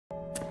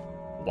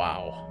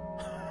Wow.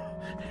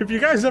 If you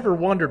guys ever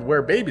wondered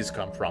where babies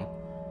come from,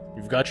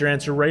 you've got your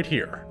answer right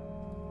here.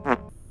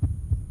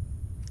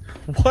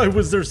 Why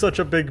was there such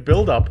a big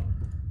build-up?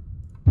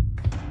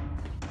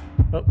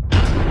 Oh.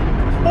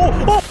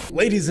 Oh, oh!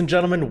 Ladies and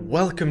gentlemen,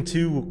 welcome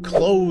to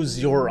Close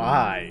Your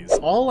Eyes.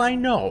 All I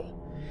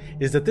know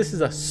is that this is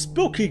a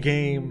spooky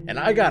game, and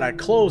I gotta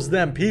close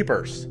them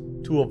peepers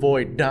to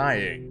avoid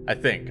dying, I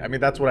think. I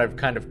mean, that's what I've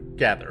kind of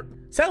gathered.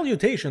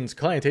 Salutations,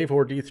 Client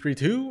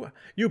A4D32.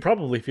 You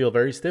probably feel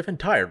very stiff and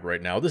tired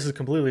right now. This is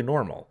completely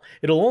normal.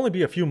 It'll only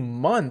be a few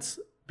months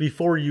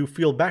before you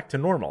feel back to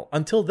normal.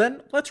 Until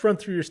then, let's run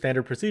through your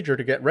standard procedure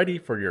to get ready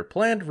for your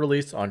planned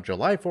release on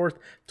July 4th,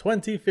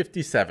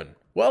 2057.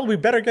 Well, we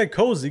better get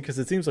cozy because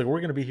it seems like we're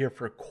going to be here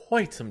for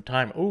quite some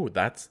time. Ooh,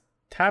 that's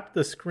tap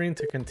the screen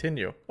to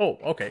continue. Oh,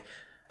 okay.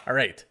 All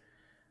right.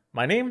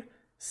 My name,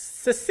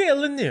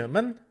 Cecilia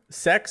Newman.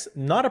 Sex,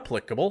 not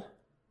applicable.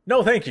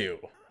 No, thank you.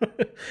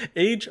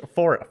 Age,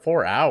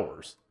 4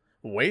 hours.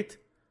 Weight?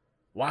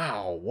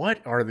 Wow,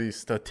 what are these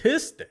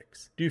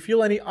statistics? Do you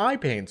feel any eye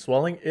pain,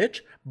 swelling,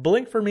 itch?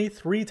 Blink for me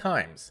 3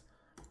 times.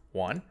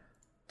 1,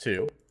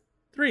 2,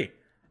 3.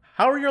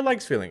 How are your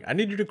legs feeling? I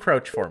need you to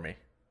crouch for me.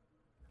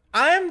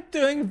 I'm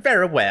doing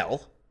very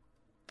well.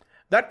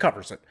 That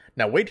covers it.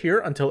 Now wait here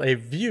until a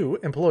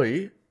VIEW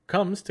employee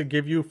comes to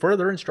give you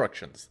further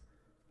instructions.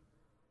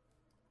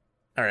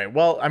 Alright,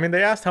 well, I mean,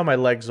 they asked how my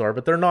legs are,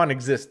 but they're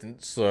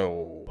non-existent,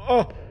 so...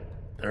 Oh!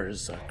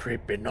 There's a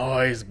creepy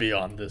noise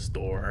beyond this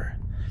door.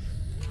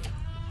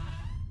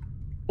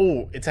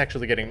 Oh, it's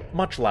actually getting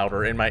much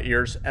louder in my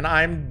ears, and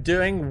I'm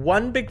doing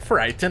one big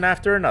frighten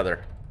after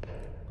another.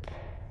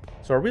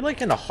 So are we,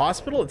 like, in a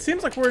hospital? It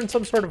seems like we're in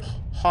some sort of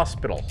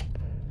hospital.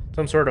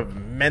 Some sort of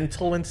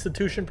mental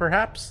institution,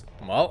 perhaps?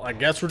 Well, I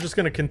guess we're just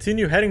gonna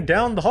continue heading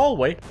down the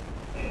hallway.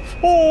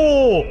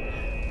 Oh!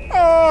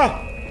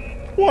 Ah!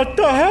 What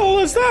the hell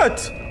is that?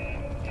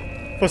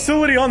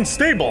 Facility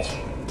unstable.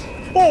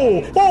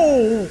 Oh,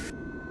 oh!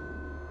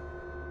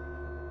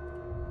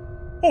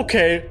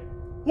 Okay,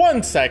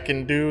 1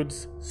 second,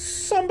 dudes.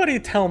 Somebody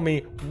tell me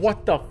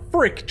what the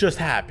frick just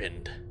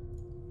happened.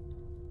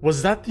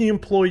 Was that the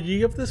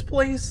employee of this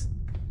place?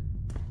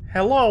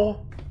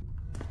 Hello?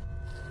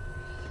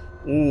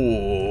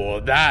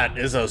 Ooh, that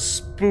is a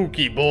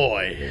spooky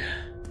boy.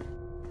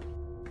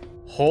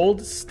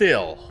 Hold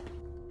still.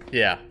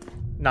 Yeah.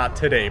 Not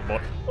today,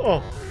 boy.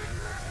 Oh.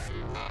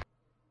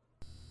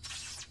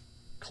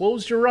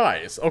 Close your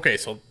eyes. Okay,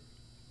 so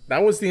that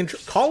was the intro.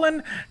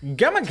 Colin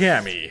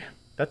Gamagami.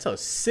 That's a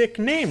sick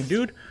name,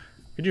 dude.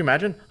 Could you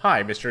imagine?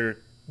 Hi, Mr.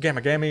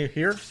 Gamagami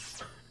here.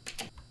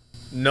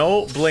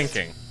 No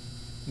blinking.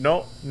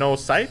 No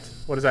sight?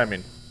 What does that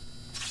mean?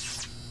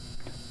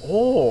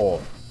 Oh.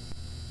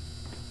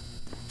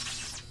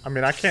 I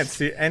mean, I can't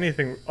see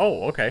anything.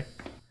 Oh, okay.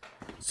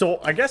 So,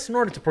 I guess in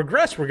order to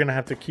progress, we're going to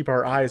have to keep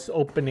our eyes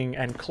opening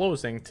and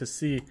closing to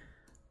see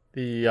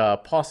the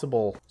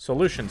possible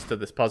solutions to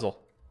this puzzle.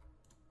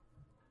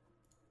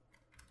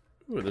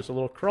 Ooh, there's a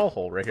little crawl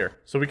hole right here.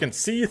 So we can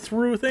see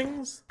through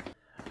things?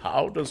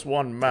 How does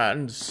one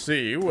man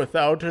see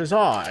without his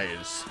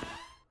eyes?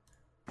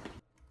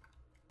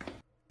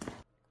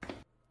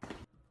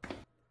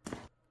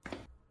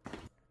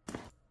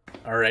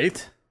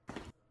 Alright.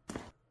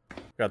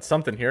 Got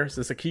something here. Is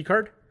this a key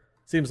card?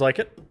 Seems like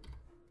it.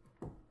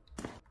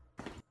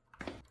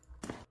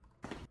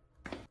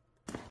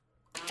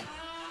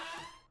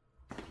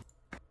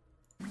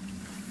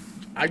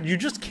 You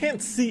just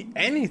can't see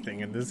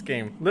anything in this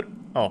game.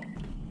 Oh.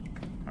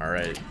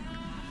 Alright.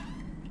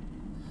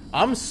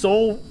 I'm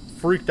so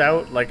freaked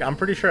out. Like, I'm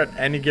pretty sure at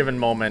any given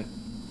moment,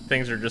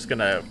 things are just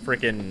gonna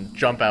freaking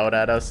jump out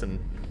at us and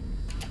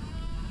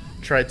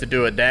try to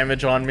do a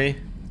damage on me.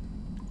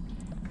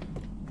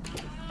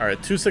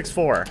 Alright,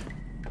 264.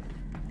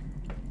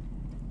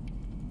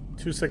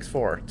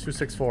 264.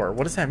 264.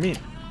 What does that mean?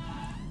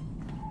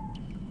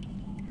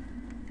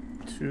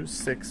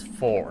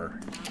 264.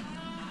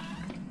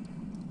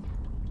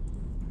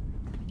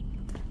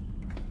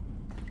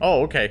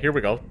 Oh, okay, here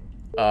we go.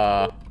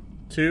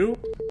 2,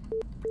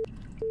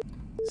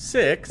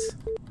 6,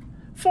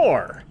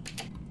 4.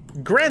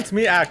 Grant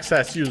me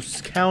access, you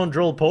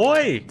scoundrel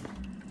boy!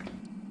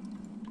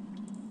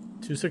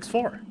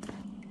 264.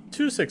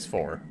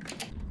 264.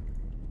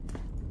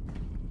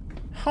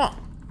 Huh.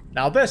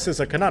 Now this is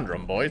a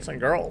conundrum, boys and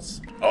girls.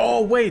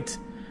 Oh, wait!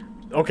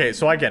 Okay,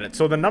 so I get it.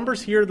 So the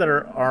numbers here that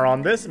are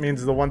on this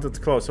means the ones that's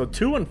close. So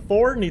 2 and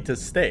 4 need to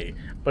stay,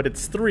 but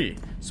it's 3.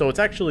 So it's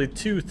actually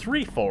 2,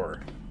 3, 4.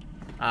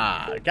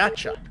 Ah,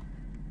 gotcha.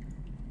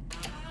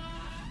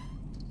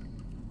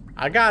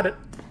 I got it.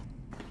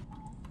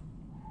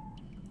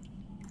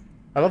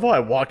 I love how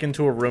I walk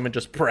into a room and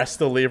just press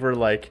the lever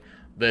like,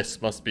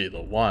 this must be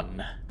the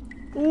one.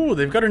 Ooh,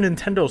 they've got a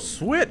Nintendo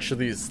Switch,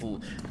 these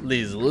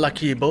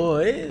lucky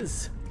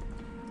boys.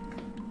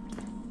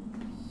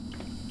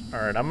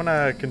 Alright, I'm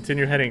gonna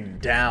continue heading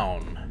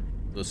down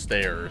the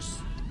stairs.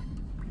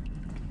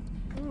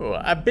 Ooh,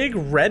 a big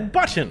red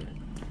button.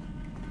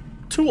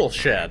 Tool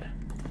shed.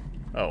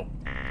 Oh.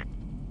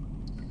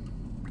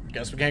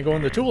 Guess we can't go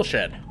in the tool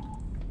shed.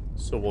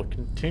 So we'll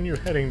continue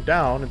heading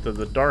down into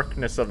the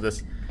darkness of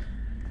this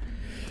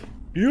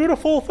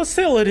beautiful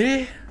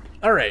facility.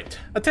 Alright,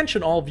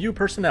 attention all VIEW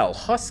personnel.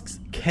 Husks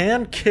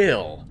can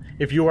kill.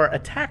 If you are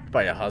attacked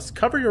by a husk,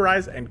 cover your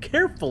eyes and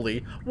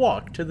carefully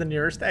walk to the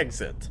nearest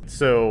exit.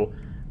 So,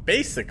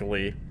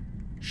 basically,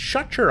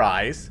 shut your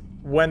eyes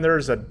when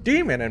there's a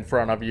demon in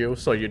front of you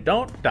so you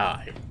don't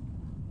die.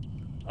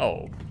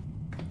 Oh,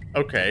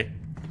 okay.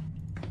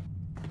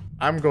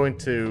 I'm going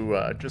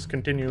to just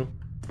continue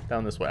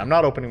down this way. I'm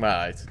not opening my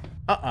eyes.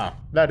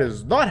 That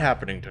is not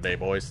happening today,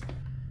 boys.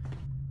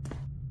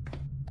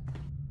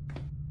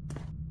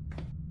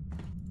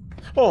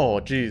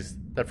 Oh, jeez.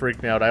 That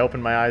freaked me out. I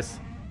opened my eyes.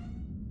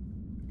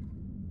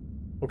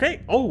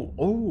 Okay.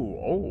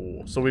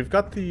 Oh. So we've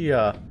got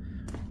the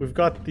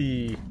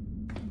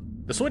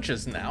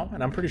switches now,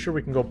 and I'm pretty sure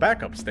we can go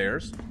back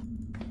upstairs.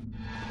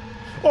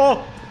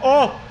 Oh.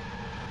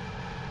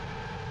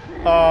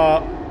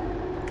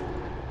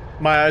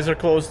 My eyes are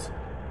closed.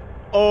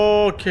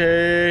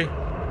 Okay.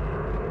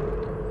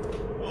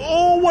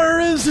 Oh, where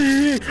is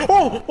he?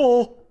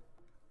 Oh.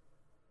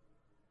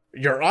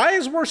 Your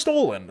eyes were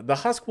stolen. The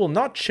husk will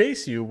not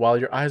chase you while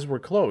your eyes were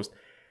closed.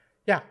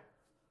 Yeah.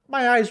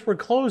 My eyes were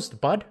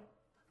closed, bud.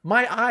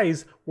 My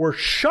eyes were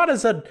shut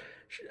as a...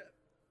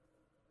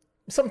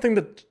 something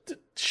that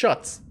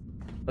shuts.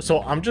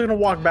 So I'm just gonna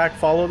walk back,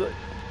 follow the...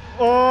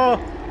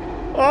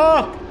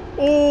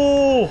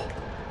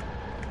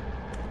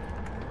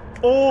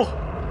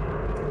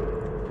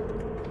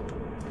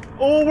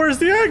 Oh, where's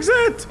the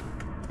exit?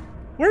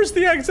 Where's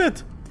the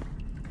exit?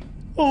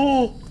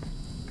 Oh.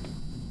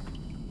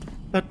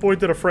 That boy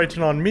did a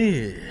frighten on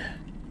me.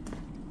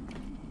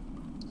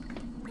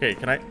 Okay,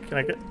 can I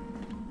get...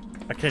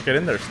 I can't get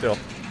in there still.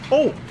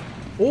 Oh,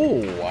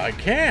 I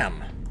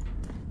can.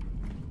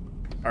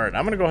 Alright,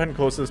 I'm gonna go ahead and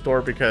close this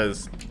door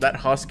because that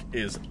husk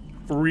is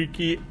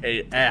freaky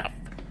AF.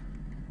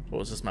 What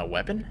was this, my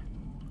weapon?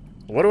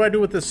 What do I do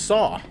with this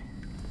saw?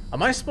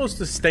 Am I supposed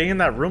to stay in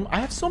that room? I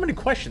have so many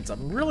questions.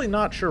 I'm really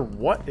not sure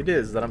what it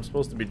is that I'm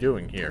supposed to be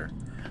doing here.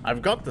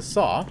 I've got the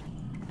saw,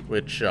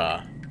 which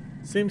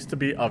seems to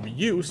be of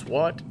use.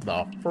 What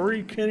the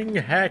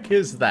freaking heck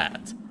is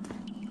that?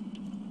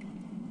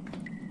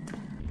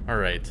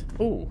 Alright.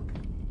 Ooh.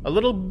 A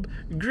little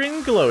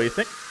green glowy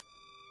thing.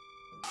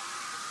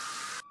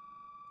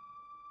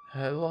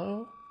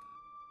 Hello?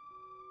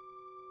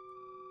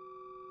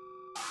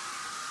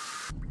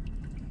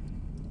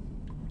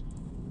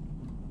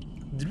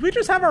 Did we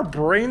just have our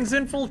brains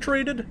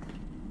infiltrated?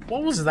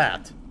 What was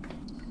that?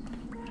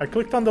 I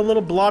clicked on the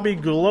little blobby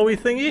glowy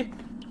thingy,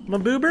 my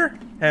boober,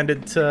 and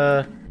it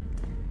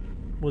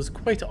was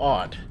quite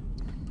odd.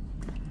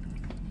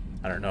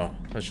 I don't know.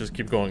 Let's just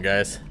keep going,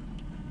 guys.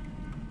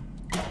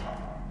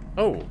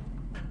 Oh,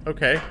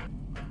 okay.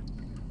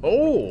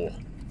 Oh!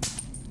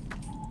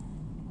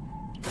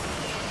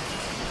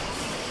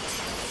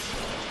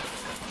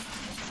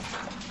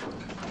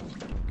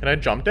 Can I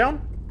jump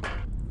down?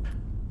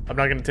 I'm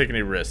not gonna take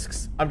any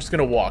risks. I'm just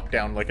gonna walk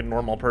down like a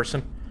normal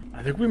person.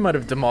 I think we might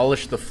have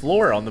demolished the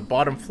floor on the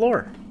bottom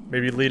floor.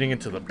 Maybe leading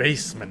into the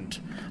basement,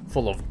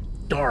 full of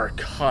dark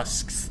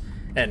husks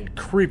and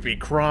creepy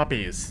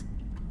croppies.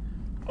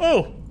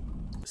 Oh!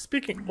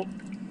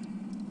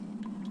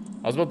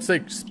 I was about to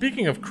say,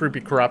 speaking of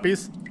creepy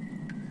croppies.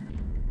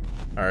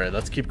 Alright,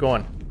 let's keep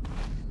going.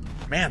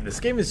 Man, this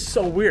game is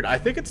so weird. I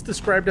think it's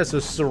described as a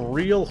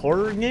surreal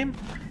horror game,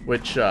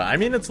 which, I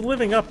mean, it's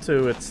living up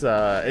to its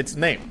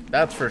name,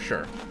 that's for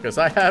sure. Because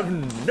I have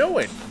no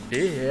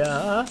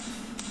idea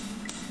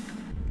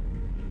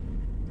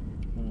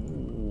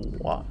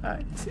what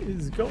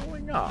is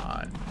going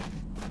on.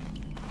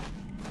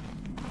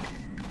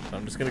 So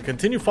I'm just gonna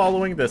continue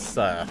following this,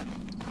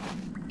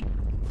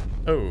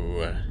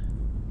 Oh!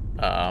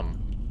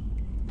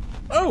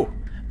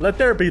 Let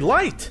there be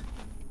light!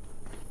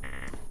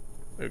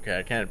 Okay,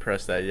 I can't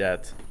press that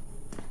yet.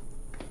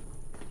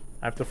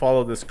 I have to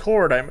follow this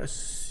cord. I'm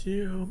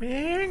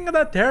assuming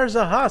that there's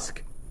a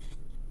husk.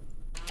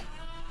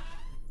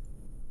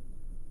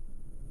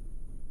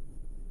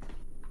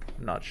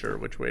 I'm not sure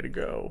which way to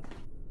go.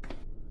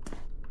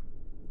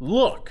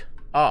 Look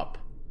up.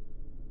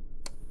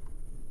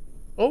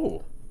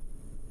 Oh.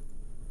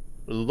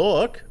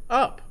 Look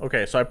up.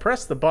 Okay, so I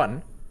pressed the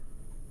button.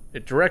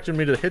 It directed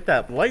me to hit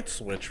that light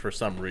switch for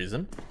some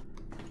reason.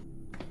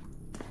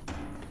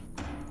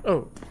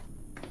 Oh.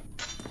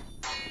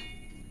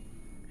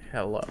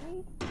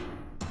 Hello?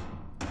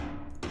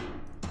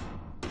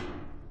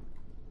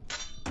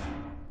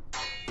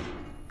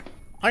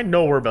 I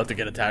know we're about to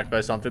get attacked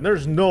by something.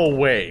 There's no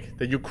way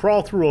that you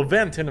crawl through a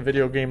vent in a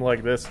video game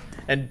like this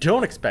and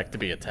don't expect to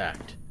be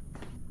attacked.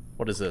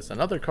 What is this?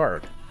 Another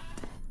card.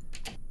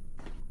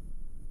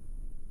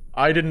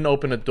 I didn't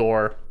open a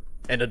door,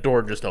 and a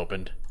door just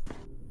opened.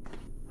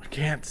 I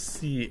can't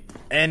see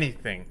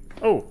anything.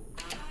 Oh,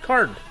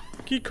 card.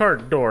 Key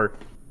card door.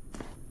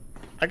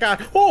 I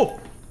got... Oh!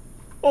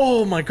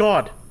 Oh my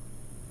god.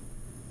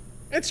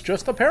 It's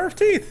just a pair of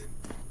teeth.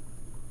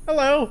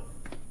 Hello.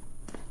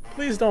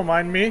 Please don't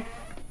mind me.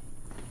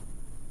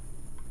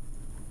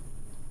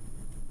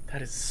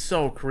 That is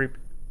so creepy.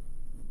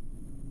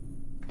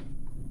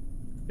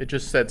 It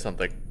just said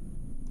something.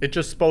 It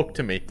just spoke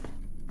to me.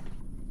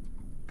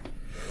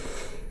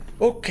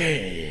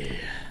 Okay.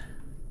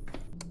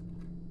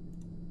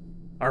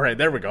 Alright,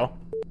 there we go.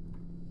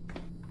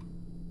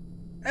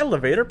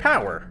 Elevator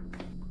power.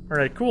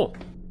 Alright, cool.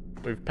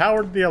 We've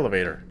powered the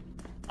elevator.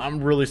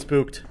 I'm really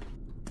spooked.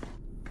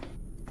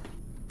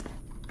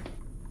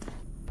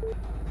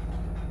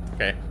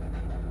 Okay.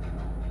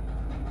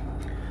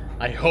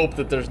 I hope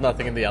that there's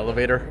nothing in the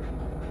elevator.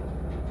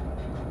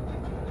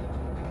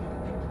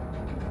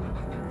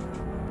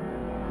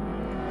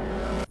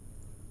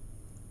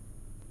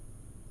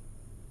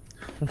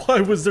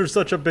 Why was there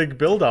such a big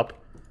build-up?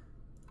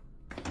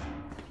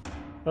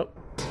 Oh.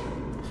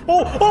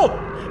 Oh!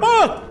 Oh!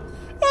 Ah!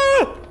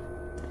 Ah!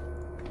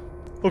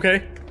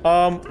 Okay.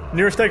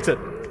 Nearest exit.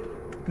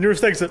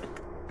 Nearest exit.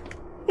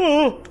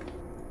 Oh!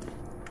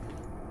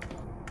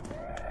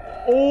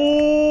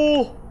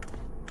 Oh!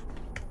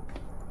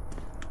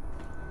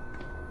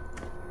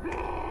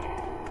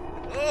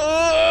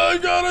 I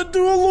gotta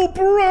do a loop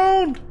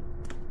around!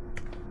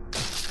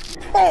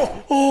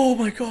 Oh! Oh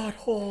my god,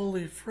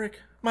 holy frick.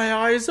 My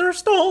eyes are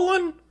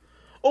stolen!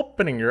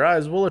 Opening your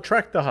eyes will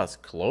attract the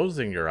husk.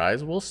 Closing your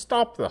eyes will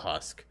stop the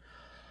husk.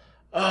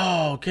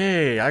 Oh,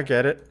 okay, I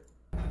get it.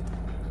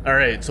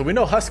 Alright, so we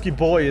know Husky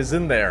Boy is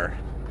in there.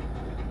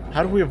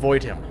 How do we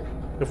avoid him?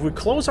 If we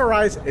close our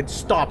eyes, it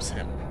stops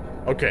him.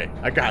 Okay,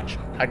 I got you.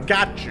 I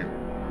got you.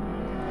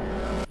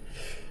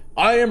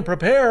 I am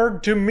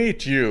prepared to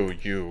meet you,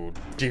 you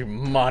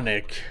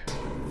demonic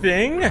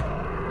thing.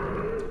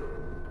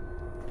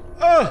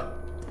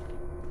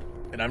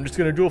 And I'm just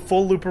gonna do a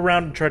full loop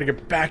around and try to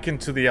get back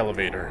into the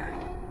elevator.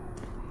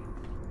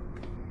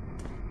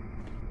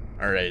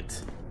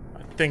 Alright.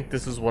 I think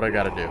this is what I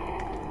gotta do.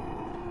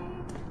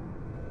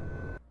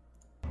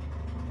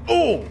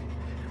 Oh!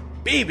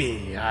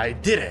 Baby, I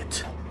did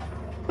it!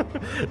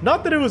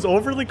 Not that it was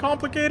overly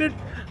complicated.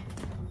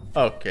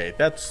 Okay,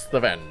 that's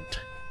the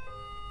vent.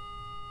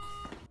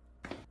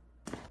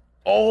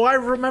 Oh, I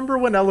remember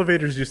when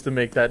elevators used to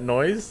make that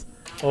noise.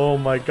 Oh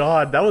my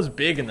god, that was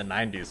big in the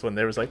 90s when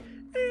there was like...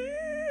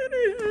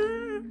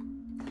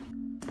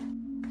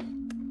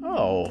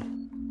 Oh.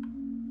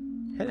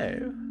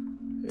 Hello.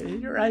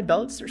 Your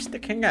eyeballs are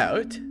sticking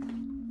out.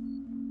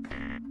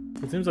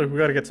 It seems like we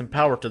gotta get some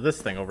power to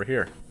this thing over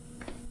here.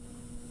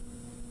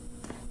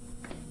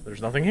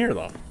 There's nothing here,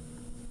 though.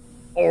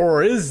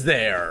 Or is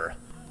there?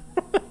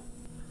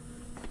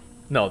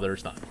 No,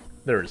 there's not.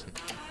 There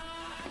isn't.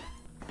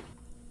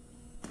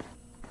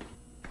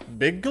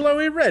 Big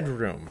glowy red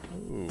room.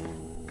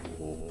 Ooh.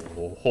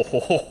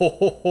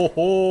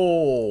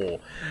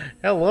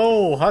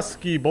 Hello,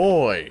 Husky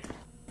Boy.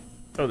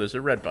 Oh, there's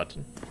a red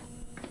button.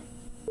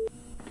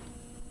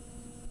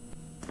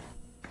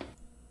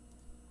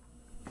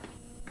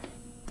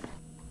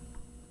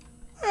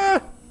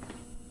 Ah!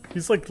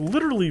 He's like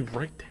literally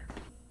right there.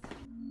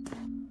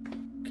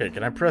 Okay,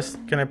 can I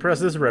press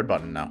this red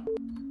button now?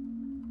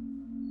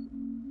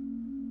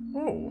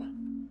 Oh.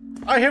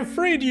 I have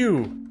freed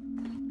you!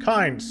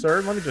 Kind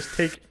sir, let me just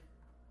take...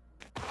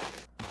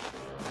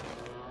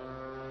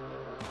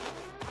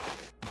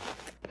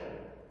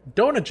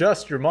 Don't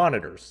adjust your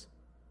monitors.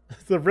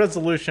 The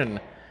resolution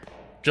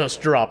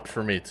just dropped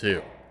for me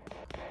too.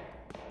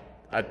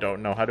 I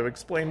don't know how to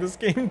explain this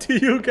game to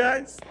you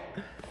guys.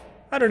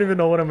 I don't even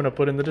know what I'm gonna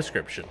put in the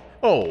description.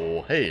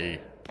 Oh,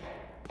 hey.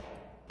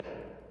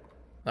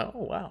 Oh,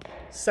 wow.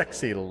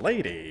 Sexy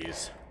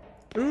ladies.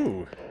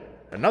 Ooh,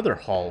 another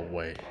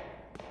hallway.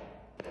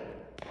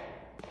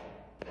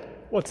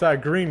 What's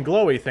that green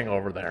glowy thing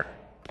over there?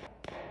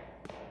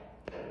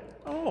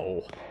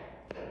 Oh.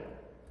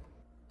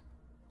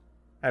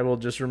 I will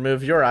just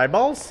remove your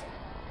eyeballs.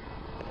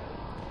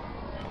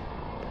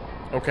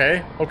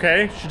 Okay,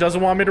 okay. She doesn't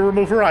want me to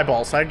remove her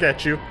eyeballs. I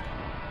get you.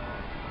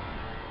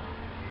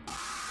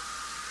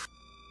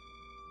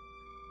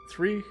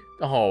 3.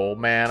 Oh,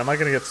 man. Am I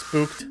gonna get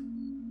spooked?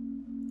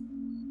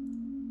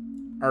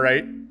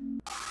 Alright.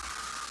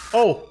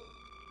 Oh!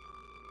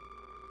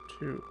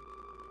 2,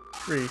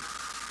 3.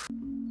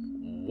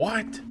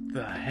 What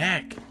the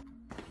heck?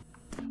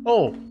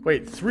 Oh,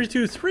 wait. 3,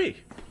 2, 3.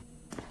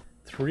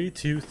 3,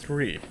 2,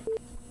 3.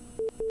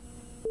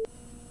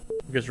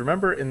 Because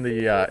remember in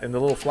the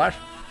little flash?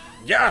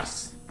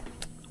 Yes!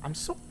 I'm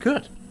so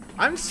good.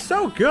 I'm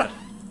so good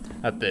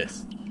at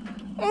this.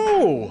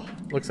 Oh!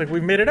 Looks like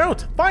we've made it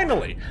out.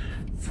 Finally!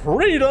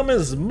 Freedom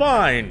is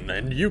mine,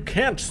 and you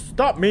can't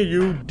stop me,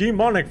 you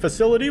demonic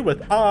facility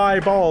with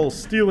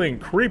eyeball-stealing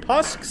creep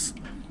husks.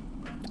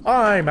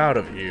 I'm out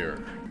of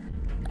here.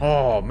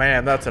 Oh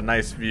man, that's a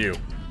nice view.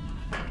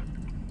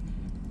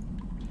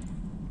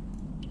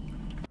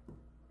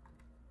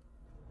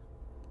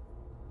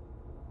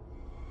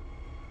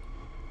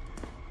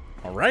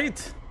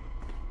 Alright.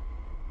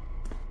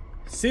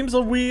 Seems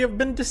that we have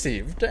been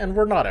deceived, and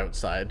we're not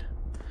outside.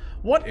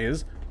 What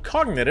is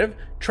cognitive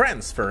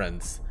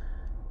transference?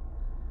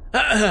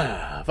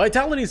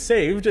 Vitality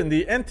saved in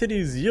the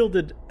entity's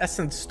yielded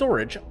essence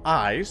storage,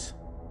 eyes.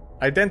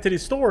 identity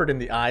stored in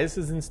the eyes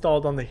is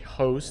installed on the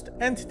host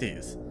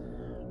entities.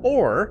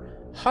 Or,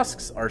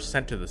 husks are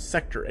sent to the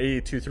sector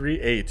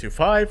A23,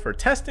 A25 for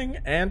testing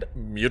and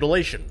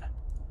mutilation.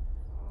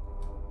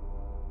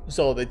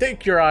 So they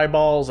take your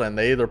eyeballs and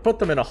they either put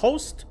them in a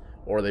host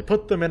or they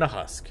put them in a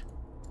husk.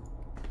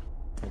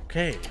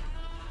 Okay.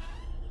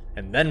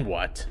 And then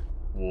what?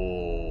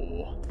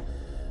 Whoa.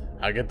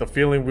 I get the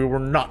feeling we were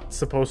not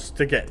supposed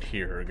to get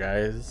here,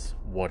 guys.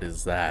 What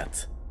is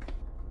that?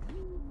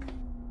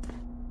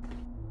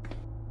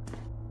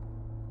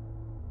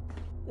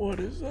 What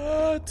is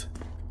that?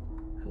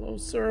 Hello,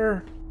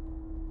 sir.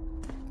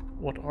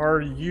 What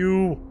are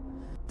you?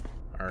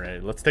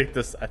 Alright, let's take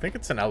this. I think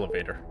it's an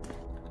elevator.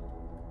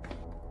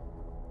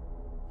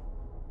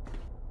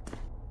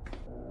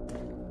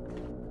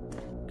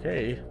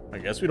 Okay, I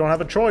guess we don't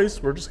have a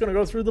choice. We're just gonna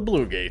go through the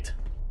blue gate.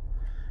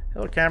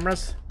 Hello,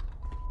 cameras.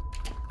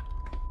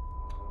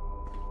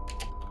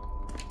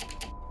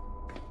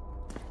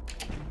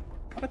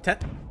 What a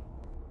tent.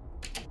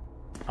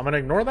 I'm gonna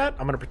ignore that.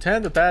 I'm gonna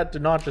pretend that that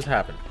did not just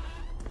happen.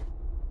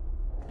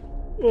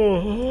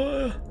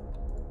 Oh.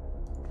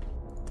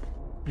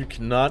 You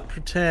cannot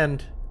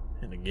pretend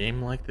in a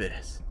game like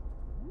this.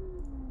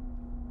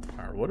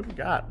 Alright, what do we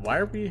got? Why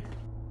are we...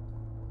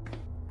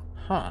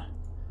 Huh.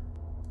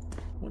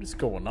 What is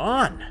going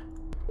on?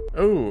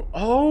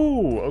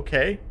 Oh,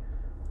 okay.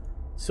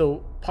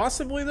 So,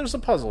 possibly there's a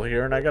puzzle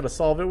here and I gotta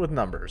solve it with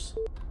numbers.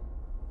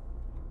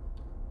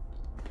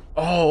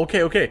 Oh,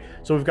 okay.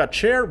 So we've got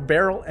chair,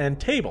 barrel, and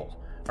table.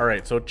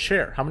 Alright, so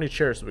chair. How many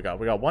chairs do we got?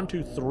 We got 1,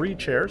 2, 3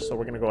 chairs, so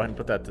we're gonna go ahead and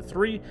put that to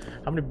 3.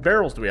 How many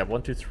barrels do we have?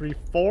 1, 2, 3,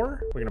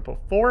 4. We're gonna put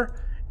 4.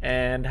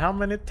 And how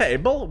many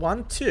table?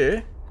 1,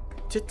 2.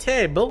 To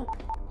table.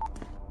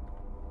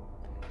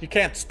 You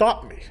can't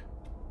stop me.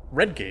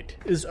 Red gate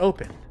is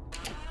open.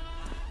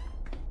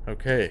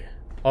 Okay,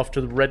 off to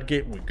the red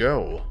gate we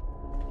go.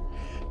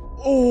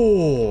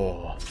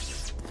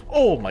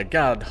 Oh my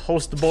god,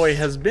 host boy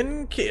has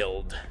been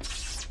killed.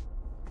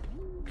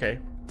 Okay,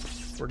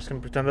 we're just gonna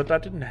pretend that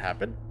that didn't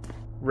happen.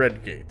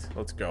 Red gate,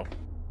 let's go.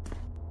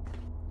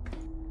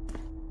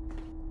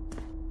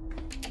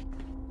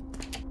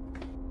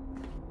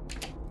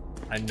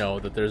 I know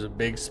that there's a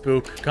big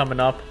spook coming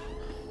up.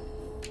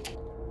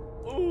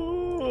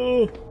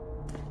 Ooh.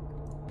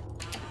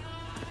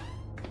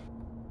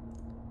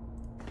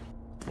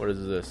 What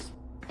is this?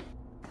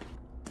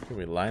 Can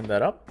we line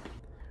that up?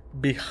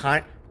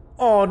 Behind.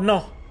 Oh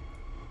no!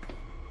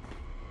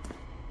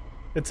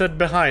 It said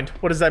behind.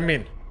 What does that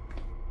mean?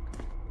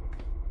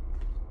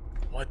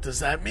 What does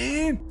that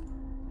mean?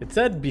 It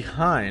said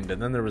behind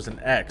and then there was an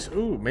X.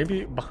 Ooh,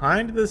 maybe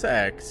behind this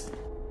X.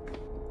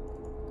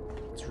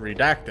 It's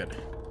redacted.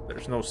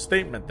 There's no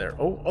statement there.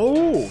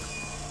 Oh!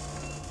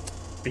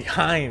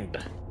 Behind.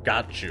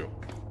 Got you.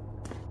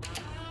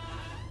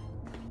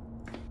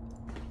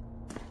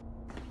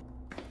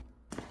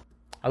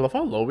 I love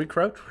how low we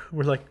crouch.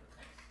 We're like...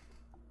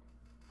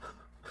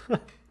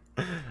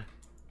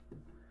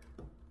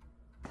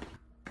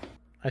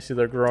 I see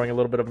they're growing a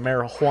little bit of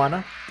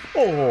marijuana.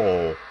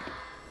 Oh!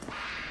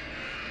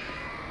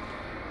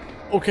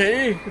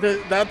 Okay,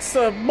 that's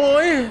a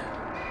boy.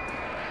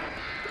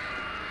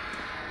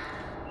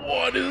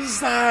 What is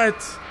that?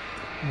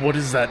 What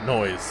is that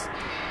noise?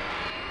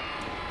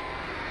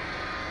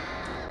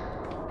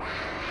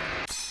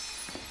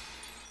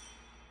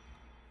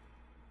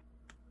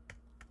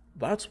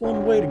 That's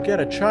one way to get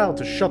a child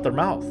to shut their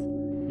mouth.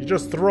 You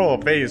just throw a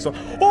vase.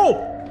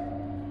 Oh!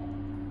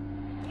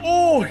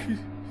 Oh!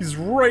 He's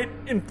right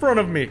in front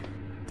of me.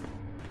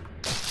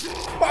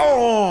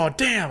 Oh,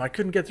 damn! I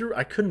couldn't get through.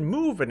 I couldn't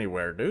move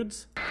anywhere,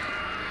 dudes.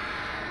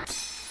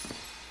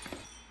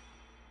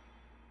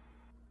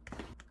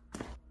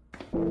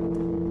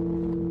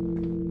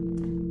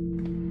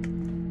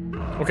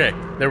 Okay,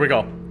 there we go.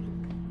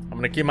 I'm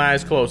gonna keep my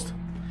eyes closed.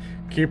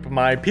 Keep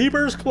my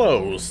peepers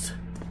closed.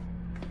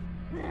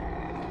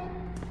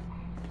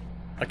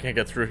 I can't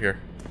get through here.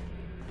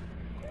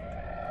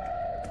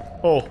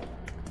 Oh.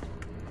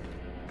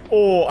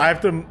 Oh, I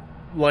have to,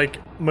 like,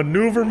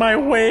 maneuver my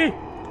way?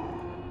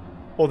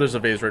 Oh, there's a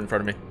vase right in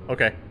front of me.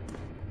 Okay.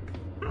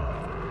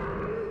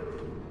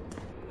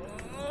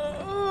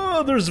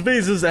 There's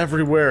vases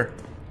everywhere.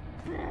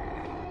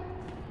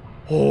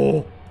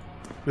 Oh.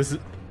 This is...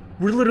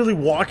 We're literally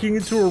walking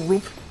into a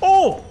room.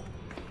 Oh!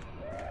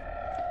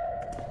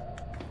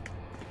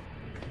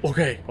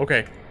 Okay,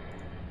 okay.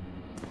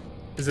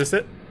 Is this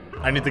it?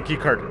 I need the key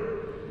card.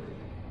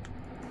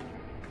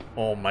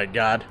 Oh my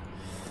god.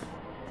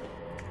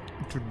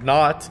 Do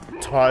not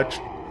touch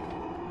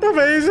the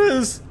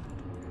vases!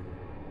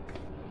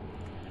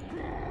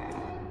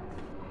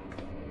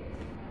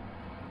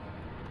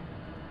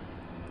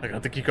 I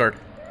got the key card.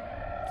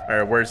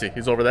 Alright, where is he?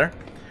 He's over there?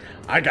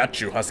 I got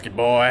you, husky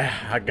boy.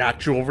 I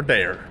got you over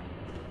there.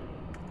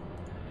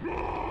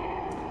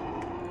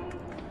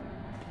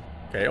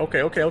 Okay,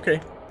 okay, okay,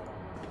 okay.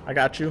 I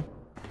got you.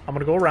 I'm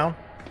gonna go around.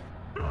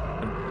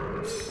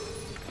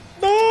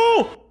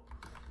 No!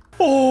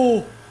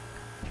 Oh!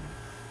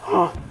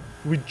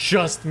 We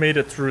just made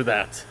it through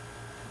that.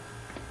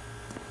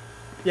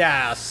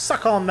 Yeah,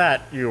 suck on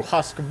that, you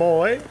husk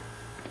boy.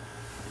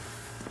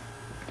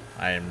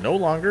 I am no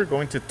longer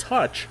going to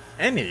touch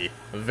any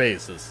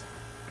vases.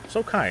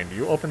 So kind,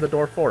 you opened the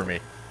door for me.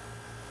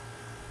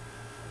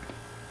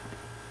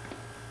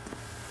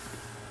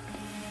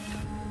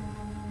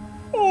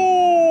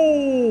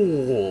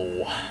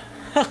 Oh!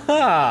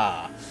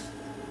 Haha!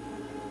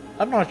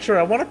 I'm not sure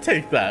I want to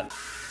take that.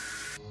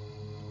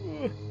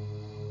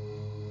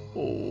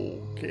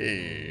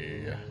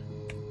 Okay.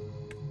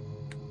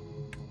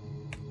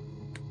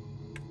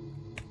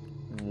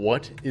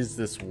 What is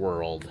this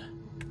world?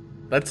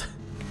 That's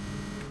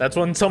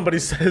when somebody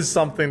says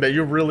something that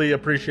you really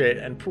appreciate,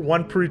 and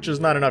one preach is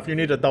not enough. You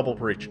need a double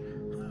preach.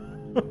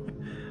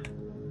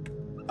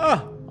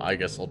 Ah, I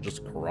guess I'll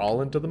just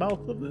crawl into the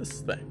mouth of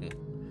this thing.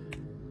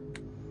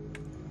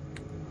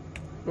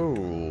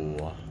 Ooh.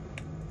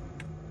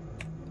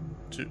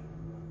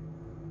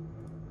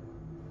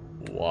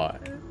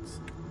 What?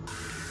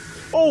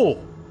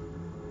 Oh!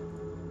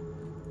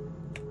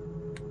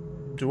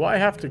 Do I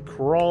have to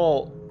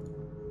crawl?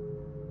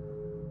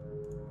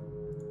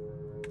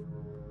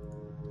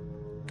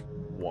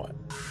 What?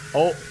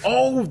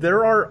 Oh,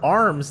 there are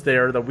arms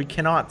there that we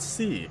cannot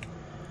see.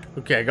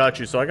 Okay, I got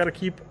you. So I gotta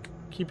keep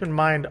in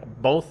mind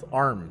both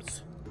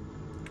arms.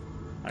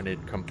 I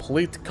need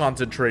complete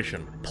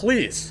concentration.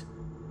 Please!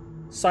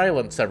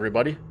 Silence,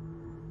 everybody.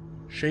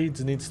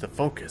 Shades needs to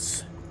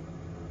focus.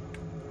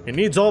 He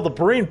needs all the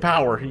brain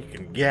power he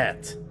can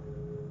get.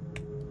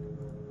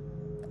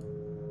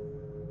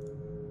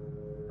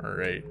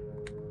 Alright.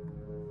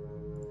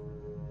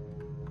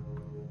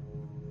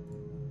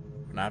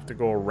 I'm gonna have to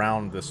go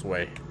around this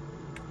way.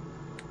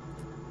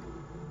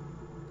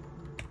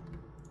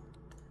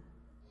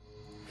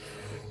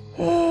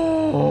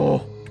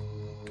 Oh!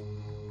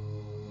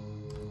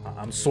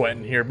 I'm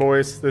sweating here,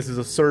 boys. This is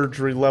a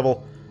surgery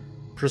level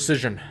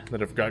precision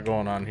that I've got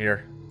going on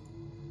here.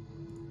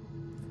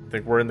 I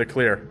think we're in the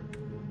clear.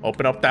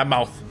 Open up that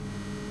mouth.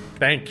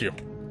 Thank you.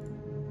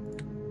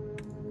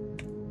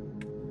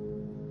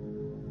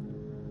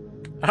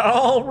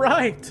 All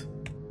right.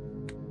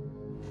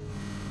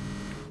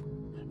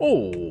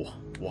 Oh,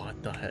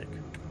 what the heck?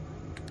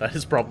 That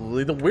is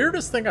probably the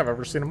weirdest thing I've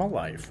ever seen in my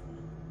life.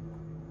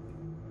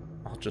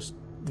 I'll just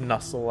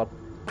nestle up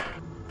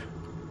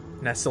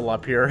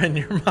here in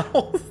your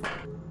mouth.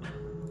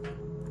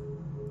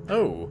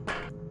 Oh.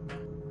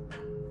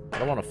 I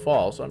don't want to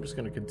fall, so I'm just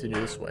going to continue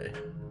this way.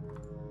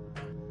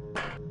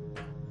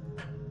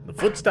 The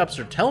footsteps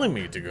are telling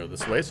me to go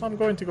this way, so I'm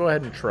going to go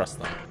ahead and trust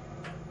them.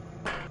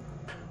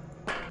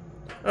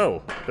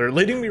 Oh, they're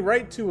leading me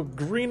right to a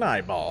green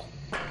eyeball.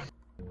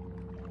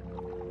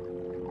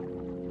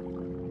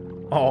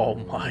 Oh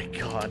my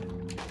god.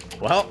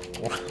 Well,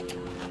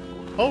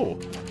 oh.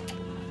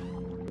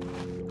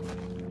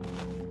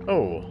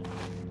 Oh.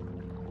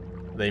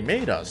 They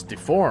made us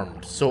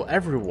deformed so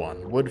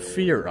everyone would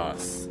fear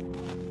us.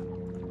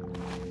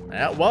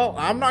 Yeah, well,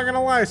 I'm not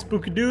gonna lie,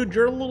 spooky dude,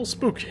 you're a little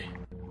spooky.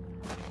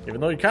 Even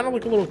though you kind of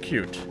look a little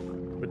cute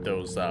with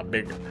those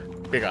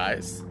big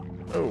eyes.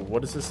 Oh,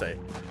 what does this say?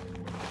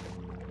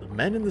 The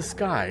men in the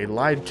sky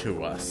lied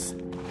to us.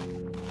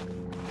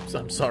 So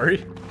I'm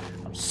sorry.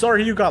 I'm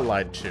sorry you got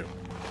lied to.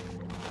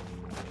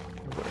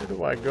 Where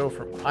do I go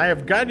from? I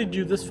have guided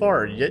you this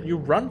far, yet you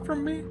run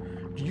from me?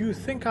 Do you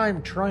think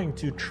I'm trying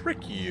to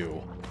trick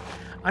you?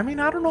 I mean,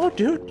 I don't know,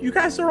 dude. You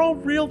guys are all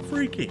real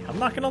freaky. I'm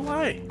not gonna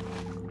lie.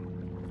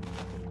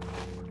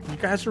 You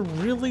guys are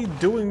really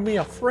doing me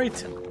a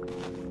frighten.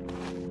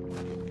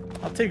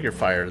 I'll take your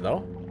fire,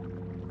 though.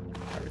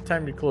 Every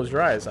time you close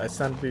your eyes, I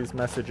send these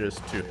messages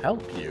to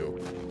help you.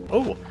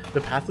 Oh,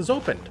 the path is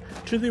opened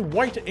to the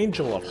White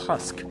Angel of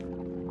Husk.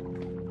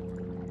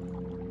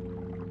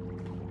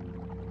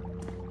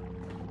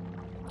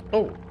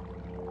 Oh.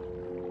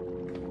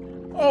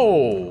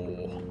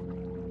 Oh.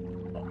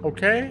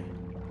 Okay.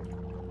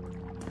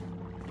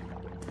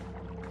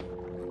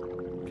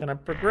 Can I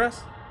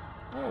progress?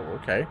 Oh,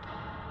 okay.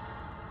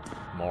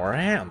 More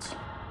hands.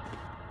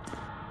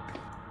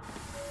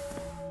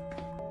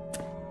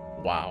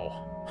 Wow.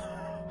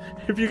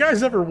 If you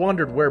guys ever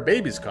wondered where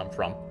babies come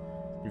from,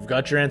 you've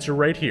got your answer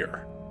right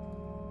here.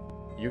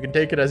 You can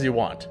take it as you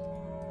want.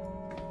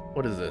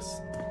 What is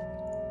this?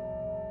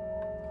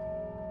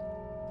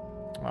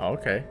 Oh,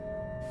 okay.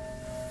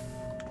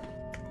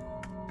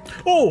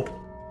 Oh!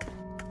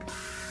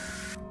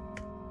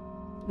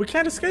 We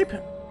can't escape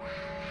him.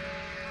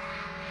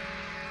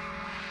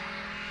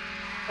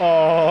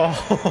 Oh,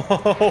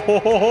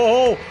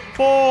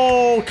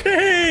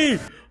 okay.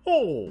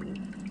 Oh,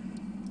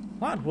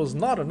 that was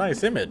not a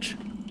nice image.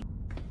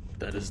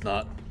 That is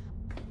not.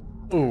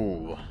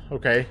 Ooh,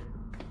 okay.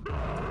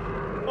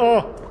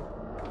 Oh,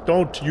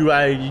 don't you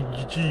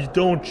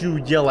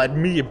yell at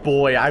me,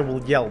 boy. I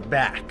will yell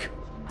back.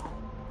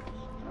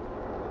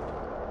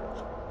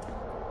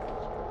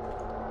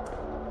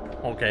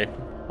 Okay,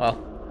 well,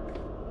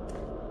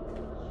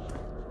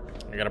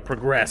 I gotta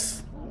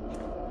progress.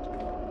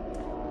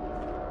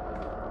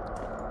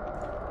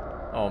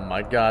 Oh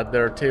my god,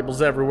 there are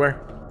tables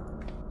everywhere.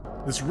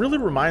 This really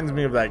reminds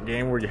me of that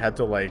game where you had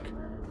to, like,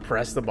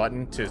 press the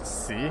button to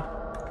see.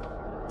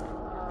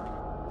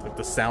 Like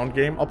the sound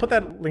game. I'll put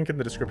that link in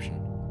the description.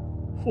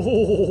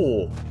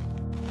 Oh.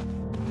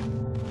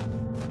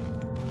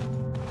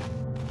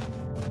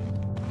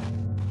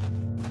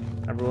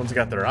 Everyone's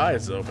got their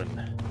eyes open.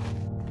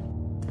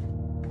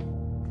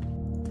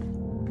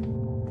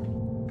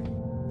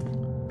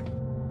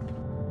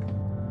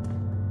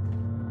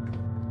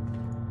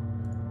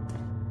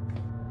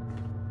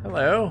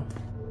 Hello,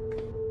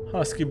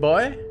 husky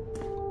boy.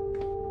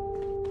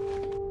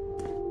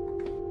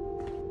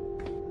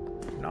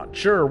 Not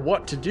sure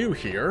what to do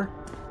here.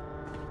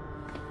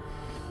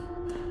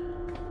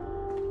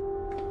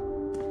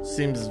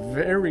 Seems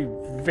very,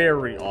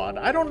 very odd.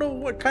 I don't know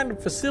what kind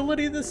of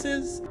facility this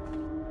is.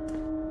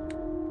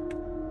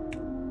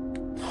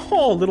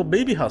 Oh, little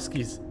baby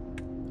huskies.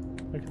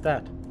 Look at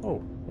that. Oh,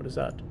 what is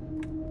that?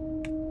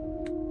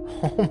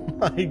 Oh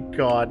my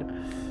god.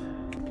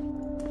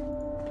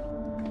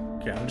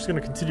 Okay, I'm just gonna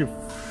continue.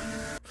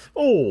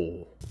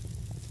 Oh!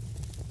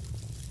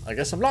 I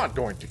guess I'm not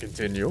going to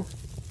continue.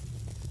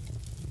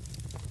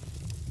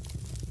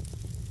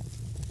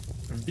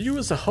 View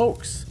is a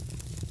hoax.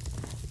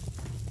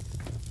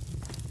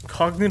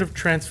 Cognitive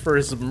transfer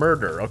is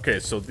murder. Okay,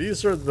 so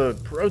these are the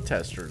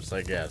protesters,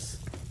 I guess.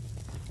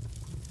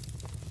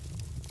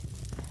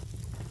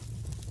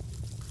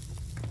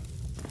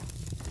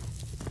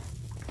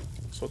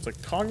 So it's a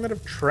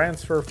cognitive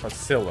transfer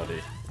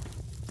facility.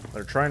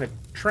 They're trying to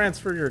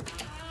transfer your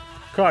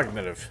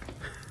cognitive.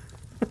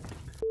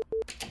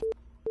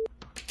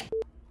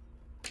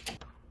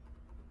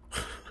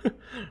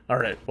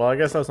 Alright, well I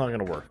guess that's not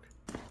gonna work.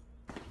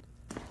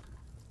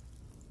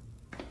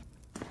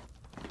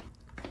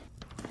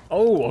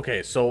 Oh,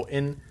 okay, so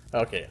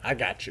okay, I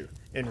got you.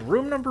 In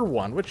room number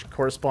 1, which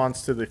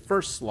corresponds to the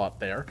first slot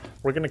there,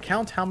 we're gonna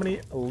count how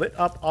many lit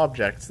up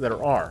objects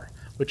there are,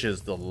 which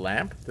is the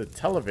lamp, the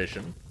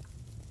television,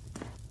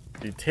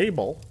 the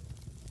table,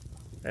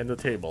 and the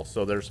table.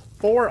 So there's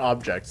 4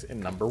 objects in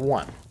number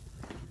 1.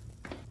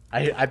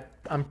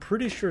 I'm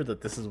pretty sure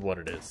that this is what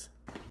it is.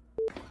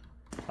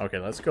 Okay,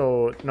 let's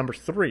go number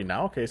 3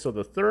 now. Okay, so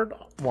the third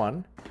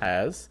one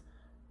has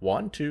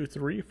 1, 2,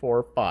 3,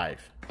 4,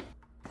 5.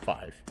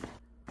 5.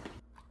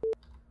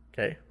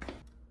 Okay.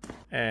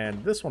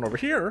 And this one over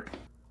here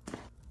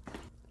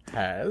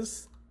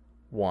has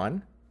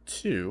 1,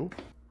 2,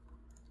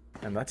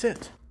 and that's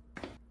it.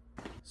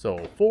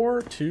 So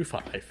 4, 2,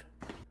 5.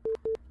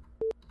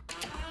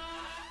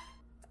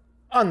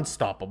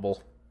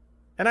 Unstoppable.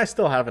 And I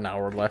still have an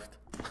hour left.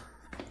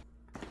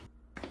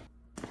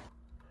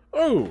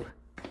 Oh!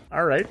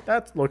 Alright,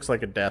 that looks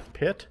like a death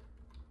pit.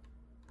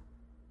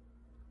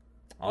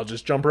 I'll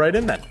just jump right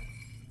in then.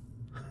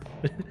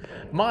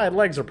 My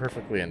legs are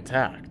perfectly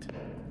intact.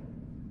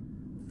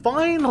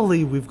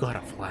 Finally, we've got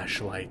a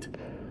flashlight.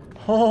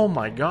 Oh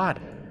my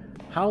god.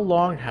 How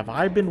long have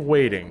I been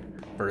waiting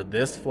for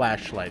this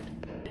flashlight?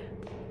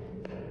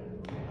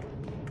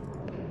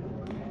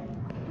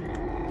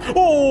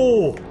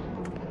 Oh!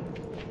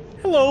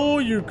 Hello,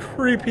 you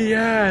creepy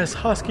ass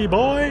husky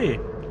boy.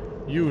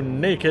 You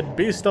naked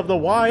beast of the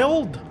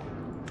wild.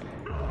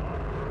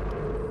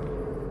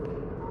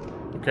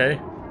 Okay.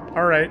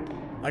 Alright.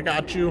 I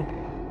got you.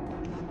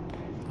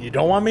 You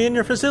don't want me in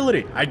your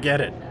facility. I get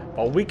it.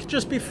 But we could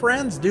just be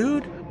friends,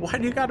 dude. Why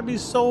do you gotta be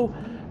so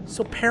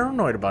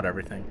paranoid about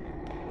everything?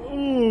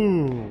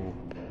 Ooh.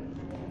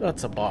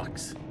 That's a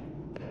box.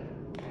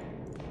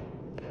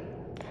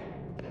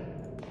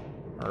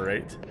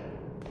 Alright.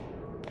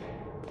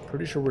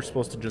 Pretty sure we're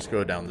supposed to just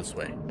go down this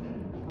way.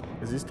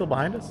 Is he still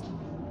behind us?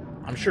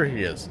 I'm sure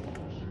he is.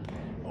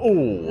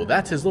 Oh,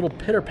 that's his little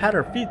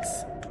pitter-patter feet.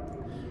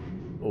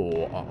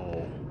 Oh,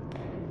 uh-oh.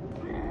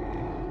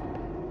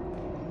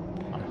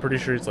 I'm pretty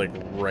sure he's like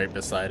right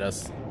beside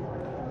us.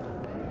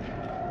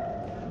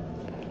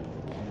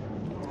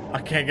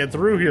 I can't get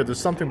through here. There's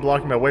something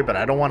blocking my way, but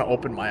I don't want to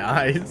open my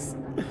eyes.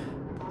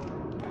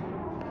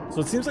 So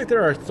it seems like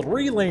there are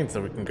 3 lanes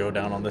that we can go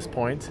down on this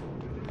point.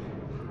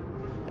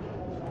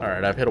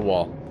 Alright, I've hit a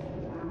wall.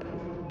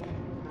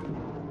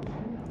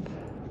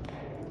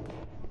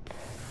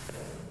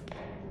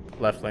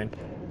 Left lane.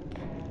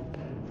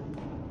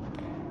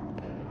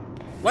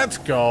 Let's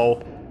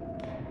go.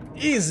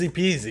 Easy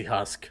peasy,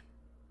 Husk.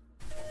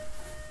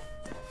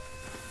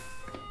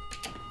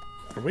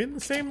 Are we in the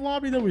same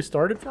lobby that we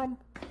started from?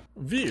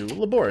 VIEW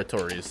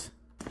Laboratories.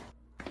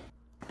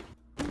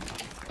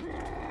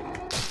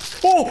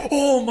 Oh!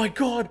 Oh my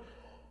god!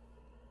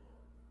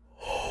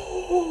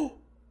 Oh!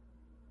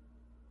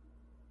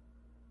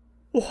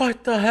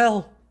 What the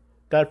hell?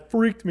 That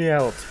freaked me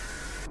out.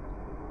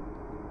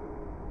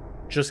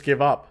 Just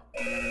give up.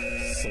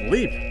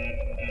 Sleep.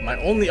 My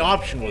only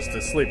option was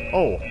to sleep.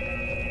 Oh.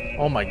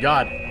 Oh my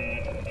god.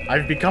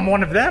 I've become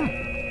one of them.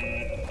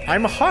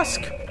 I'm a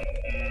husk.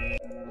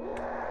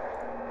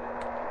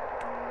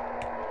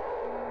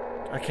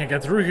 I can't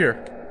get through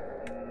here.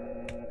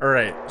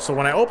 Alright, so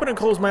when I open and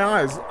close my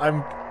eyes,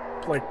 I'm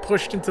like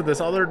pushed into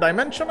this other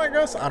dimension, I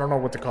guess? I don't know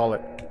what to call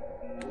it.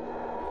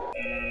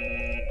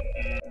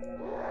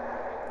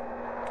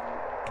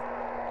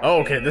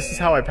 Oh, okay, this is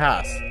how I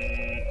pass.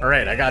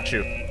 Alright, I got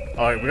you.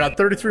 Alright, we got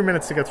 33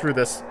 minutes to get through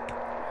this.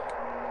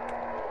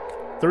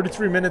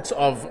 33 minutes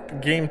of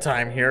game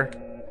time here.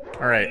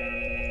 Alright.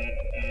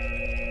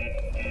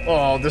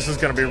 Oh, this is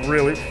gonna be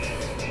really...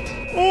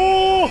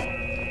 Oh!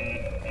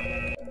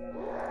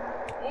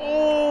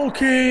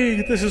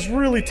 Okay, this is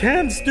really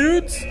tense,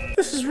 dudes.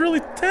 This is really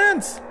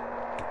tense.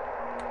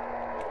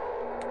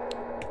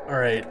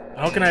 Alright,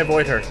 how can I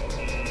avoid her?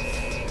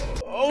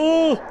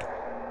 Oh!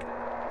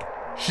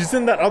 She's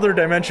in that other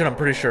dimension, I'm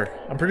pretty sure.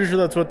 I'm pretty sure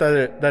that's what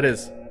that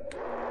is.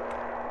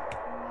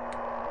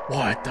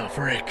 What the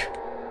frick?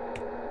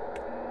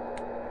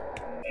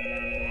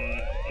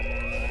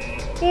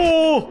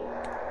 Oh!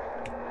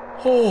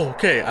 Oh,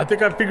 okay. I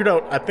think I figured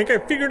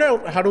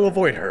out how to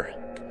avoid her.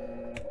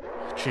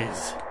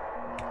 Jeez.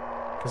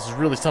 This is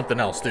really something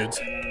else,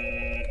 dudes.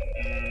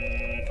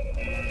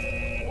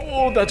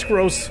 Oh, that's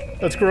gross.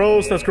 That's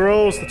gross. That's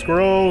gross. That's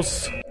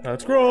gross.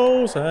 That's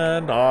gross,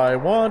 and I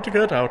want to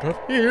get out of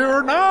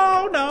here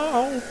now.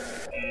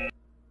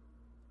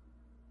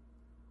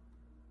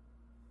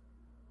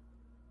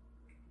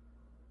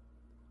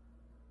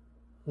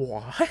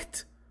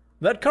 What?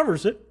 That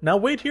covers it. Now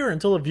wait here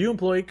until a VIEW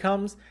employee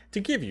comes to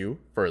give you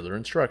further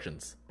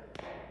instructions.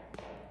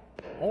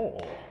 Oh,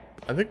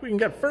 I think we can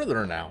get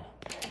further now.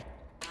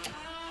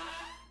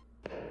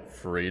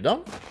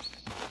 Freedom?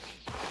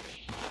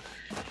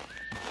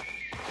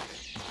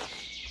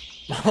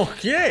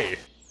 Okay.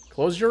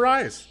 Close your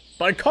eyes.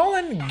 By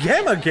calling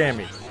Gamma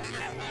Gammy.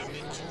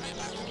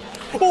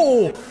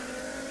 Oh!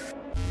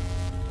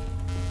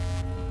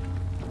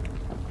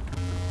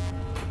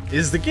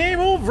 Is the game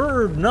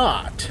over or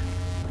not?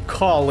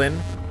 Colin.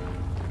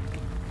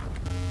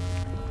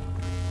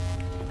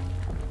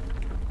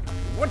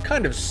 What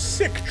kind of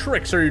sick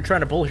tricks are you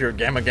trying to pull here,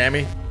 Gamma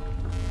Gammy?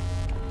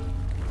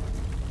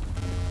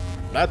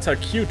 That's a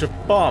cute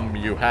bum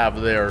you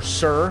have there,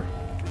 sir.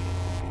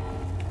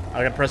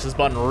 I gotta press this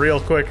button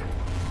real quick.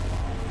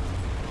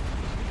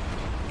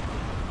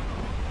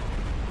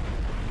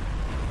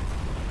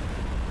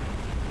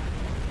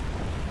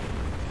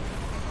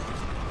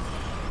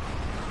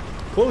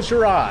 Close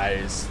your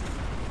eyes.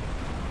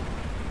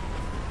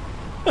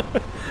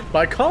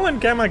 By calling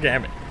Gamma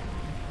Gammy.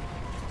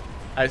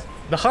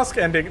 The HUSK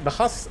ending, the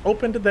HUSK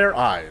opened their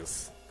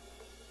eyes.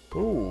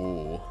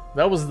 Ooh,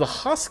 that was the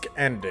HUSK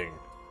ending.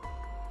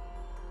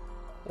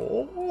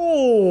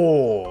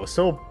 Oh,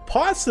 so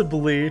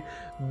possibly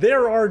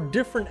there are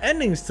different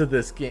endings to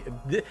this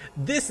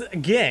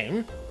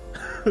game.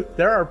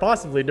 There are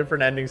possibly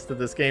different endings to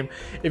this game.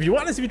 If you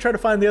want to see me try to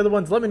find the other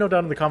ones, let me know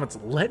down in the comments.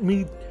 Let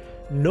me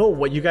know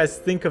what you guys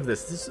think of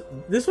this.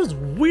 This was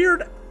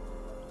weird.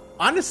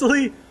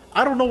 Honestly,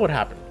 I don't know what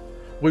happened.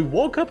 We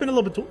woke up in a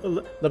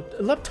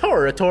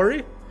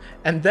laboratory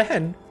and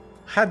then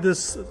had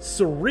this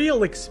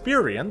surreal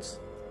experience.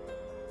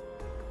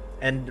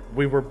 And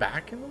we were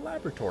back in the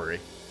laboratory.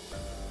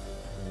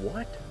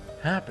 What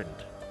happened?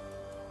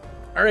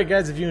 Alright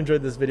guys, if you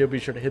enjoyed this video, be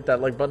sure to hit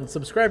that like button,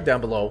 subscribe down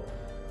below,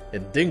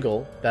 and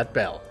dingle that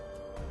bell.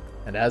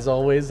 And as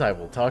always, I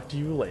will talk to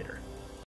you later.